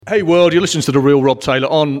Hey world, you're listening to The Real Rob Taylor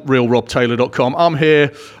on realrobtaylor.com. I'm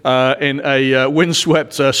here in a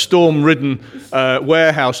windswept, storm-ridden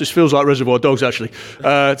warehouse. This feels like Reservoir Dogs, actually,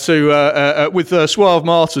 with Suave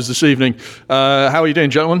Martyrs this evening. How are you doing,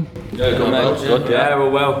 gentlemen? Yeah, good, mate. Good. Yeah, we're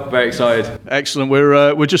well. Very excited. Excellent.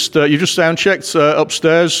 We're just you just sound checked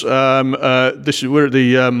upstairs. We're at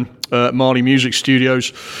the Marley Music Studios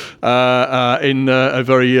in a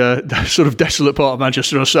very sort of desolate part of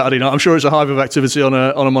Manchester on a Saturday night. I'm sure it's a hive of activity on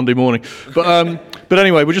a Monday morning. But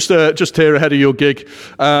anyway, we're just here ahead of your gig.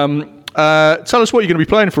 Tell us what you're going to be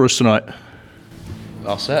playing for us tonight.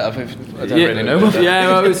 Our set, I don't really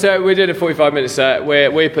know. So we did a 45-minute set.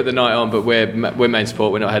 We put the night on, but we're main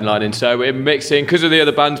support. We're not headlining. So we're mixing, because of the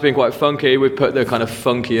other bands being quite funky, we put the kind of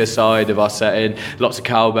funkier side of our set in. Lots of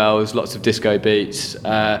cowbells, lots of disco beats.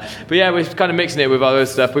 But yeah, we're kind of mixing it with other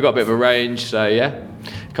stuff. We've got a bit of a range, so yeah,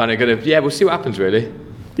 kind of gonna we'll see what happens really.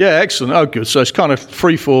 Yeah, excellent. Oh, good. So it's kind of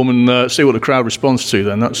freeform and see what the crowd responds to.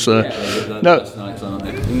 Then that's they're the best nights, aren't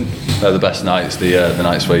they? They're the best nights. The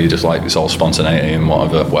nights where you just like it's all spontaneity and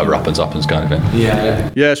whatever happens kind of thing. Yeah.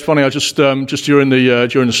 It's funny. I just during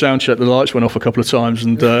the sound check, the lights went off a couple of times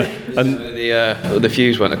and the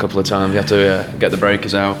fuse went a couple of times. You had to get the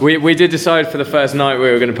breakers out. We did decide for the first night we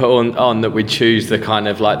were going to put on that we'd choose the kind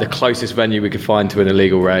of like the closest venue we could find to an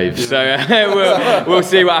illegal rave. So we'll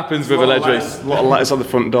see what happens with electric. A lot of letters on the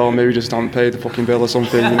front door, maybe just haven't paid the fucking bill or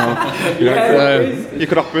something, you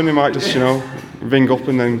could happen, they might just, ring up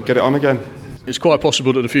and then get it on again. It's quite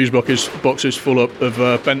possible that the fuse box is full up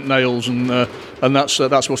of bent nails and that's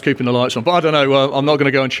what's keeping the lights on. But I don't know. I'm not going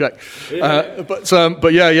to go and check.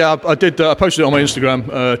 But yeah. I did. I posted it on my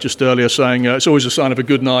Instagram just earlier, saying it's always a sign of a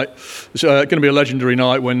good night. It's going to be a legendary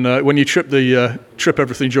night when you trip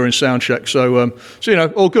everything during sound check. So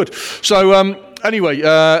all good. So. Anyway,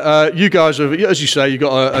 you guys have, as you say, you've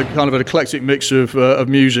got a kind of an eclectic mix of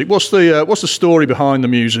music. What's the story behind the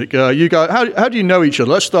music? You guys, how do you know each other?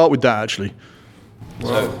 Let's start with that, actually.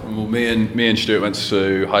 Well, me and Stuart went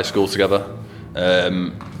to high school together.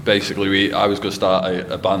 Basically, I was going to start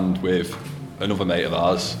a band with another mate of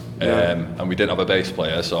ours, and we didn't have a bass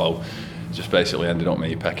player, so just basically ended up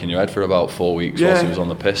me pecking your head for about 4 weeks whilst he was on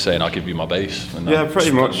the piss saying I'll give you my bass. And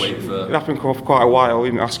pretty much. It happened for quite a while,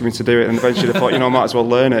 even asking me to do it, and eventually I thought, I might as well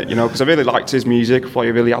learn it, because I really liked his music. I thought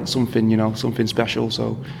he really had something, something special.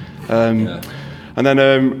 So, and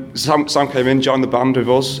then Sam came in, joined the band with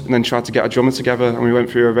us, and then tried to get a drummer together, and we went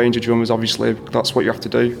through a range of drummers. Obviously, that's what you have to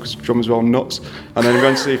do because drummers are all nuts. And then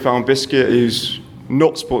eventually found Biscuit, who's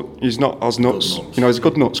nuts, but he's not as nuts. He's a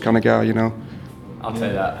good nuts kind of guy. I'll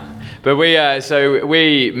take that. But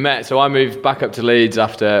we met, so I moved back up to Leeds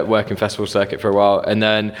after working festival circuit for a while, and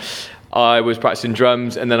then I was practicing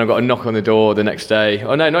drums, and then I got a knock on the door the next day.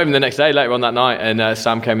 Oh no, not even the next day, later on that night, and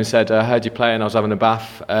Sam came and said, I heard you playing, I was having a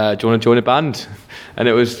bath, do you want to join a band? And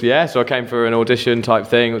it was, so I came for an audition type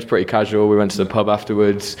thing. It was pretty casual. We went to the pub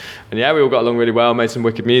afterwards, and we all got along really well, made some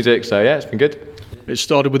wicked music, so it's been good. It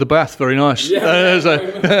started with a bath, very nice.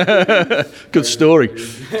 Good story.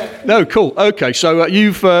 No, cool. Okay, so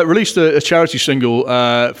you've released a charity single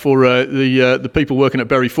for the people working at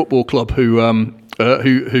Bury Football Club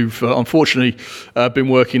who've unfortunately been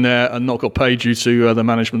working there and not got paid due to the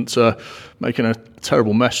management making a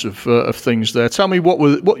terrible mess of things there. Tell me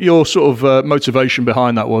what your sort of motivation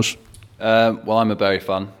behind that was. Well, I'm a Bury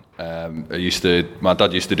fan. My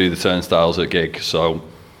dad used to do the turnstiles at Gig, so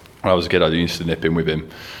when I was a kid, I used to nip in with him,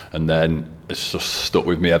 and then it's just stuck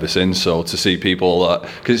with me ever since. So to see people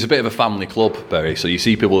because it's a bit of a family club, Bury, so you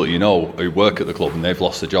see people that who work at the club and they've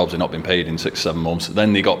lost their jobs and not been paid in 6-7 months.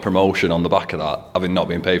 Then they got promotion on the back of that, having not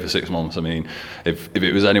been paid for 6 months. I mean, if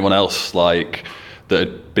it was anyone else that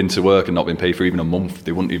had been to work and not been paid for even a month,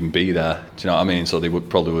 they wouldn't even be there. Do you know what I mean? So they would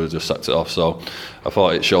have just sacked it off. So I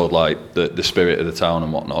thought it showed the spirit of the town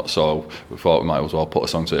and whatnot. So we thought we might as well put a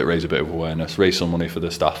song to it, raise a bit of awareness, raise some money for the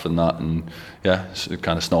staff and that, and it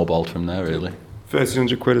kind of snowballed from there really.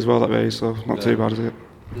 £1,300 as well that way, so not too bad, is it?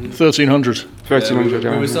 1,300. 1,300.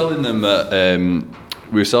 We were selling them at.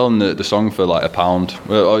 We were selling the song for like £1.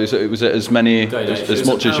 Well, was it as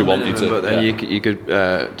much as you wanted to? But then you could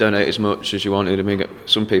donate as much as you wanted. I mean,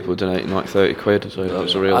 some people donating like £30, so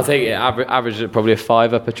that's a real. I think it averaged probably a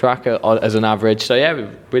 £5 per track as an average.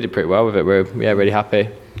 So we did pretty well with it. We're really happy.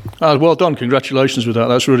 Well done, congratulations with that.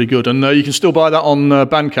 That's really good. And you can still buy that on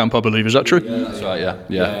Bandcamp, I believe. Is that true? Yeah, that's right.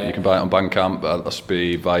 Yeah. You can buy it on Bandcamp. That's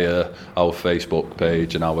be via our Facebook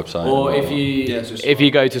page and our website. Or if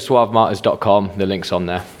you go to suavemartyrs.com, the link's on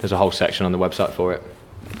there. There's a whole section on the website for it.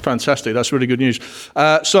 Fantastic. That's really good news.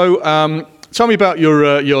 So Tell me about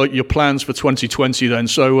your plans for 2020 then.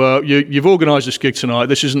 So you've organised this gig tonight.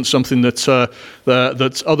 This isn't something that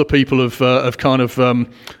that other people have kind of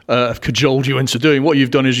have cajoled you into doing. What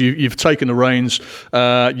you've done is you've taken the reins.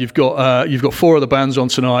 You've got 4 other bands on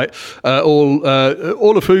tonight,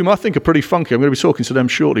 all of whom I think are pretty funky. I'm going to be talking to them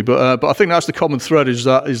shortly, but I think that's the common thread is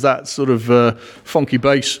that sort of funky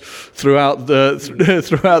bass throughout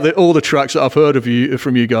all the tracks that I've heard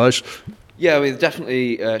from you guys. Yeah, I mean,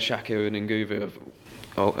 definitely Shaka and Nguvu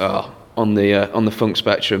on the funk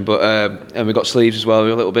spectrum, but and we've got Sleeves as well. We're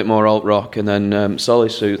a little bit more alt rock, and then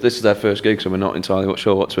Solid Suit. This is their first gig, so we're not entirely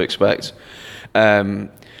sure what to expect.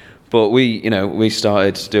 But we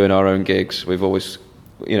started doing our own gigs. We've always,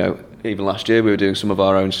 even last year we were doing some of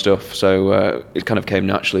our own stuff, so it kind of came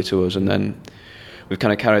naturally to us, and then we've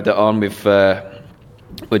kind of carried that on.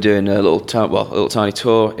 We're doing a little tiny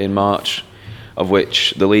tour in March, of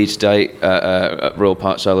which the Leeds date at Royal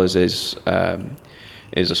Park Cellars is a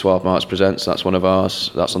Suave Martyrs Presents. That's one of ours.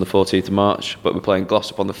 That's on the 14th of March. But we're playing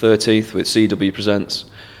Glossop on the 13th with CW Presents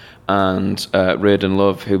and Reardon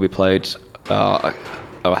Love, who we played our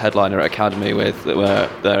headliner at Academy with.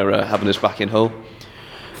 They're having us back in Hull.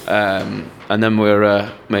 And then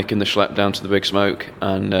we're making the schlep down to the Big Smoke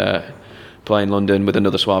and playing London with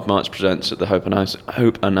another Suave Martyrs Presents at the Hope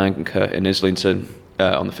and Anchor in Islington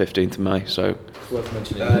on the 15th of May. So worth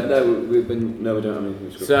mentioning. No, we don't have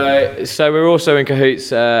anything. So we're also in cahoots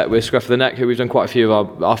with Scruff of the Neck, who we've done quite a few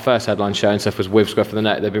of our first headline show and stuff was with Scruff of the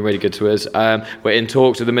Neck. They've been really good to us. We're in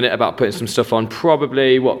talks at the minute about putting some stuff on,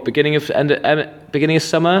 probably beginning of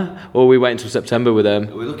summer, or we wait until September with them.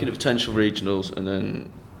 We're looking at potential regionals,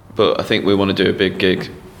 but I think we want to do a big gig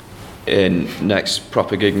in next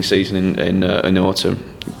proper gigging season in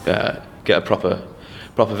autumn. Get a proper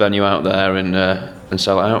venue out there and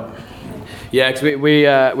sell it out. Yeah, because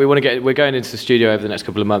we're going into the studio over the next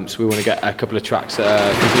couple of months. We want to get a couple of tracks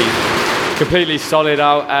completely solid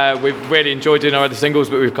out. We've really enjoyed doing our other singles,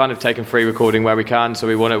 but we've kind of taken free recording where we can. So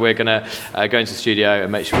we're going to go into the studio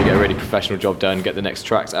and make sure we get a really professional job done, get the next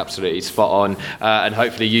tracks absolutely spot on, and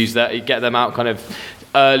hopefully get them out kind of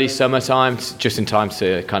early summertime, just in time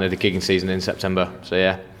to kind of the gigging season in September. So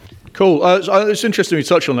yeah. Cool. It's interesting you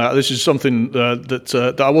touch on that. This is something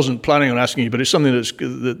that I wasn't planning on asking you, but it's something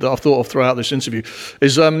that I've thought of throughout this interview.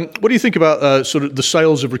 Is what do you think about sort of the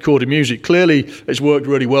sales of recorded music? Clearly, it's worked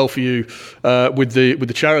really well for you with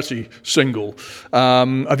the charity single.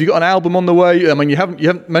 Have you got an album on the way? I mean, you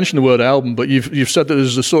haven't mentioned the word album, but you've said that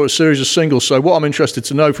there's a sort of series of singles. So what I'm interested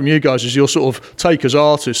to know from you guys is your sort of take as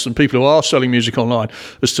artists and people who are selling music online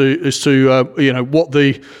as to what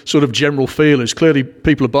the sort of general feel is. Clearly,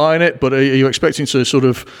 people are buying it, but are you expecting to sort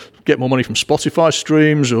of get more money from Spotify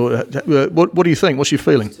streams, or what do you think? What's your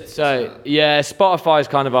feeling? So yeah, Spotify is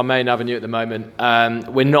kind of our main avenue at the moment.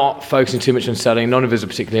 We're not focusing too much on selling. None of us are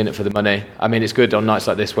particularly in it for the money. I mean, it's good on nights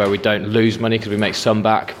like this where we don't lose money because we make some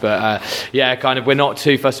back, but we're not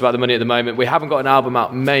too fussed about the money at the moment. We haven't got an album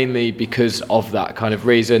out mainly because of that kind of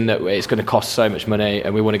reason, that it's going to cost so much money,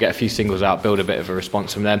 and we want to get a few singles out, build a bit of a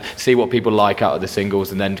response from them, see what people like out of the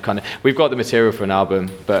singles, and then kind of we've got the material for an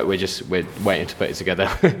album, but we're waiting to put it together.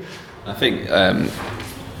 I think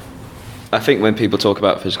when people talk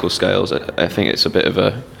about physical scales, I think it's a bit of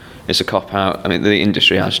a cop out. I mean, the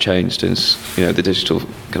industry has changed since the digital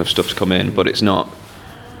kind of stuff's come in, but it's not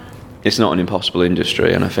an impossible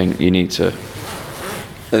industry, and I think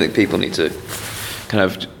people need to kind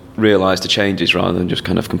of realise the changes rather than just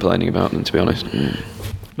kind of complaining about them, to be honest.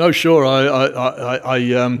 No, sure.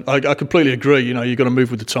 I completely agree. You've got to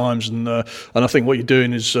move with the times, and I think what you're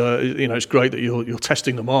doing is it's great that you're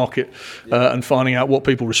testing the market and finding out what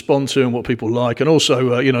people respond to and what people like, and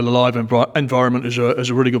also the live environment is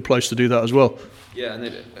a really good place to do that as well. Yeah,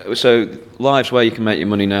 and so live's where you can make your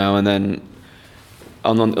money now, and then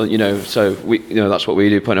so we that's what we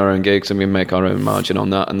do, put in our own gigs, and we make our own margin on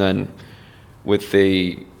that, and then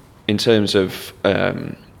in terms of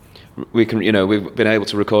we've been able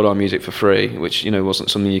to record our music for free, which wasn't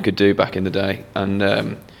something you could do back in the day, and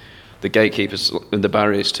the gatekeepers and the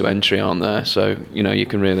barriers to entry aren't there, so you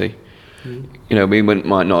can really we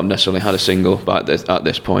might not have necessarily had a single at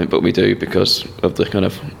this point, but we do because of the kind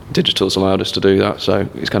of digital's allowed us to do that, so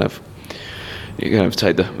it's kind of you kind of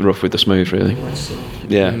take the rough with the smooth, really.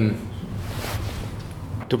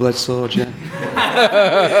 Double-edged sword, yeah.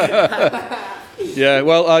 Yeah,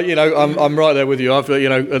 well, I'm right there with you. I've,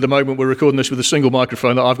 at the moment we're recording this with a single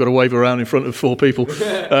microphone that I've got to wave around in front of 4 people.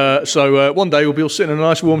 So one day we'll be all sitting in a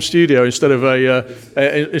nice warm studio instead of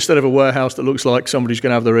a warehouse that looks like somebody's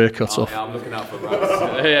going to have their ear cut off. Yeah, I'm looking out for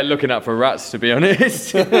rats. Looking out for rats, to be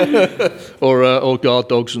honest. or guard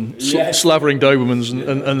dogs and slavering Dobermans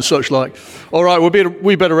and such like. All right,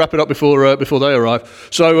 we better wrap it up before they arrive.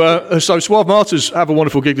 So Suave Martyrs, have a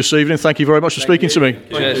wonderful gig this evening. Thank you very much for speaking to me.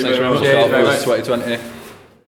 Cheers, thanks very much. 2020.